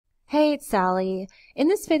Hey, it's Sally. In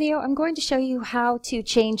this video, I'm going to show you how to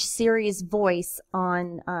change Siri's voice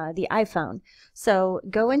on the iPhone. So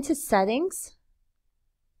go into Settings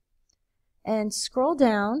and scroll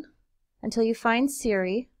down until you find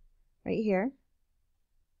Siri right here.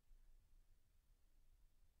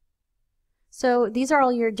 So these are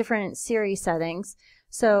all your different Siri settings.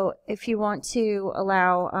 So if you want to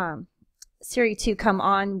allow Siri to come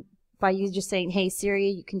on by you just saying, "Hey Siri,"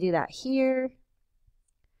 you can do that here.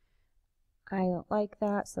 I don't like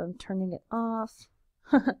that, so I'm turning it off.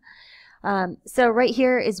 So right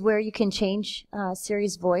here is where you can change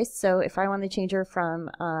Siri's voice. So if I want to change her from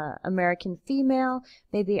American female,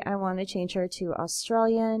 maybe I want to change her to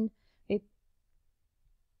Australian.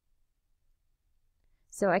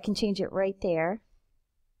 So I can change it right there.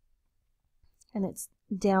 And it's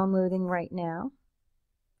downloading right now.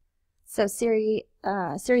 So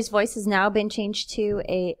Siri's voice has now been changed to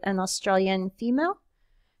an Australian female.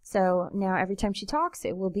 So now every time she talks,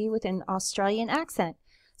 it will be with an Australian accent.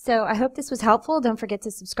 So I hope this was helpful. Don't forget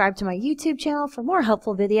to subscribe to my YouTube channel for more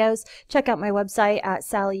helpful videos. Check out my website at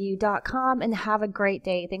sallyu.com and have a great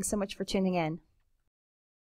day. Thanks so much for tuning in.